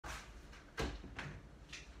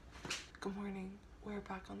Good morning. We're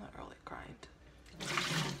back on the early grind.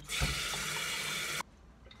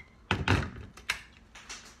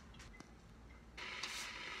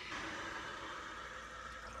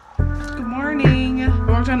 Good morning. I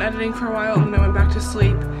worked on editing for a while and then I went back to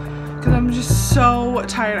sleep because I'm just so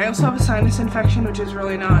tired. I also have a sinus infection, which is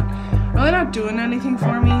really not doing anything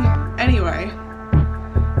for me. Anyway,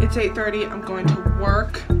 it's 8:30. I'm going to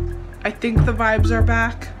work. I think the vibes are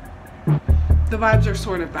back. The vibes are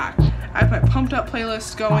sort of back. I have my pumped up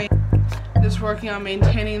playlist going, just working on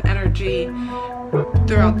maintaining energy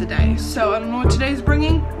throughout the day. So I don't know what today's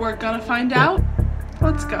bringing. We're gonna find out.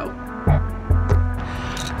 Let's go.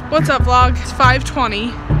 What's up, vlog? It's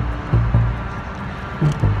 5:20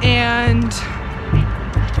 and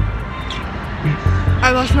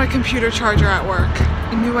I left my computer charger at work.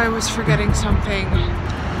 I knew I was forgetting something.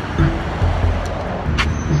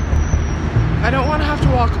 I don't want to have to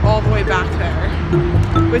walk all the way back there,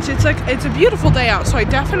 which it's a beautiful day out, so I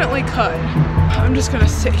definitely could. I'm just gonna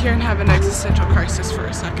sit here and have an existential crisis for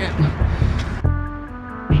a second.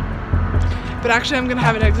 But actually I'm gonna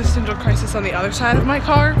have an existential crisis on the other side of my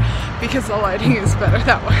car because the lighting is better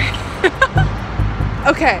that way.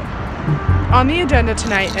 Okay, on the agenda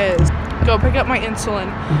tonight is go pick up my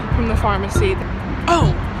insulin from the pharmacy.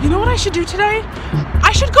 Oh, you know what I should do today?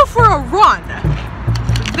 I should go for a run.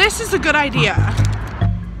 This is a good idea.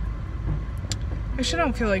 I should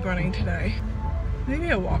don't feel like running today. Maybe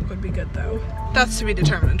a walk would be good though. That's to be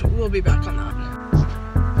determined. We'll be back on that.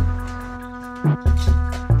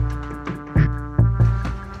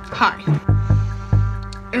 Hi.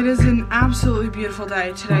 It is an absolutely beautiful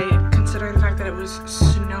day today, considering the fact that it was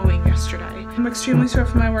snowing yesterday. I'm extremely sore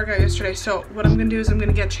from my workout yesterday, so what I'm gonna do is I'm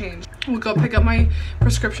gonna get changed. We'll go pick up my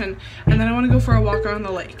prescription, and then I wanna go for a walk around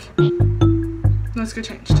the lake. Let's get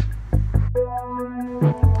changed.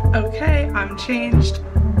 Okay, I'm changed.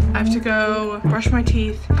 I have to go brush my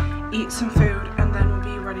teeth, eat some food, and then we'll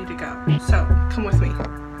be ready to go. So, come with me.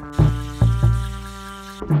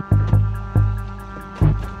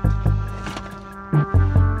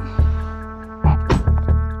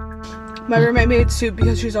 My roommate made soup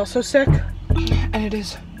because she's also sick, and it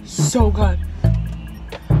is so good.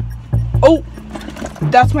 Oh,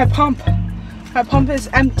 that's my pump. My pump is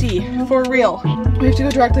empty, for real. We have to go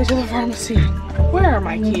directly to the pharmacy. Where are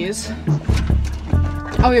my keys?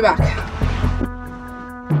 I'll be back.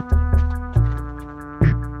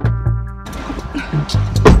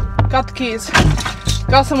 Got the keys.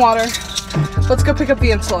 Got some water. Let's go pick up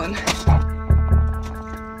the insulin.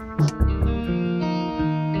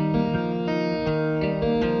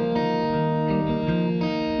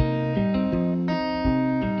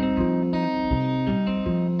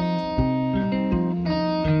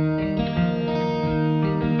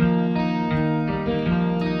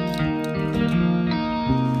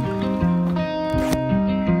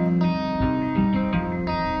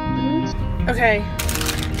 Okay,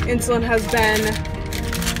 insulin has been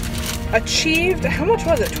achieved. How much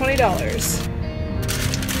was it? $20.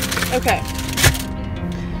 Okay,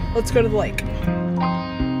 let's go to the lake.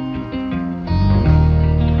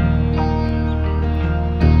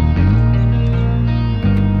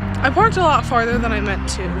 I parked a lot farther than I meant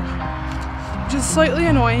to, which is slightly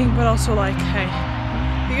annoying, but also like, hey,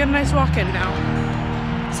 you get a nice walk in now.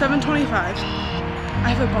 7:25. I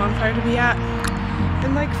have a bonfire to be at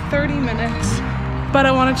in like 30 minutes, but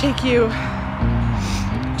I want to take you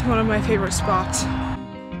to one of my favorite spots.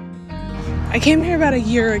 I came here about a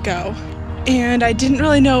year ago and I didn't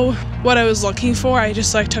really know what I was looking for. I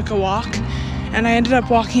just like took a walk and I ended up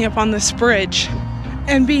walking up on this bridge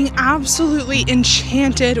and being absolutely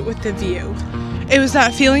enchanted with the view. It was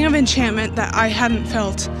that feeling of enchantment that I hadn't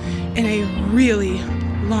felt in a really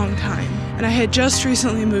long time, and I had just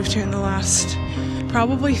recently moved here in the last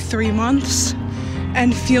probably 3 months.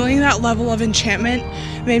 And feeling that level of enchantment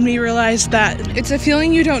made me realize that it's a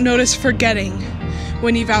feeling you don't notice forgetting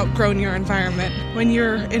when you've outgrown your environment. When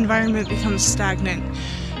your environment becomes stagnant,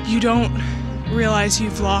 you don't realize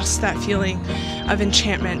you've lost that feeling of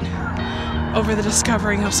enchantment over the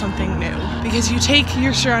discovering of something new, because you take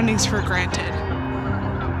your surroundings for granted.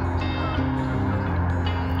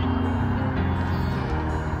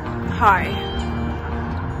 Hi.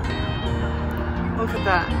 Look at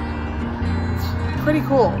that. Pretty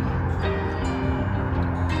cool.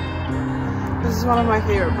 This is one of my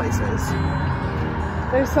favorite places.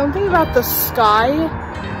 There's something about the sky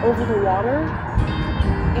over the water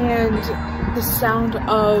and the sound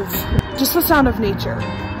of, just the sound of nature.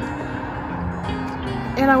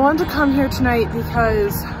 And I wanted to come here tonight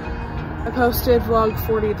because I posted vlog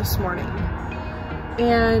 40 this morning.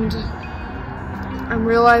 And I'm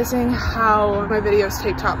realizing how my videos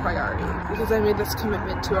take top priority because I made this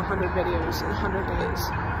commitment to 100 videos in 100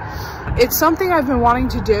 days. It's something I've been wanting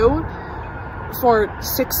to do for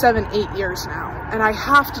 6, 7, 8 years now, and I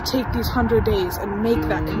have to take these 100 days and make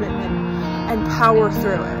that commitment and power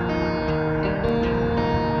through it.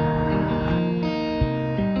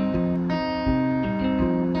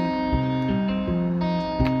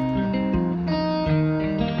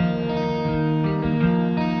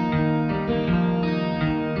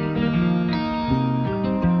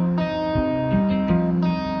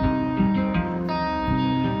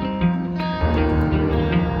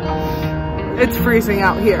 It's freezing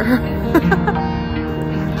out here.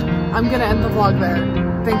 I'm gonna end the vlog there.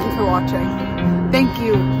 Thank you for watching. Thank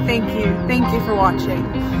you for watching.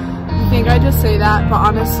 You think I just say that, but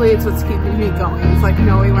honestly, it's what's keeping me going. It's like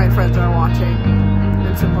knowing my friends are watching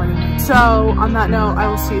and supporting me. So, on that note, I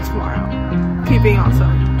will see you tomorrow. Keep being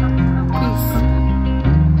awesome. Peace.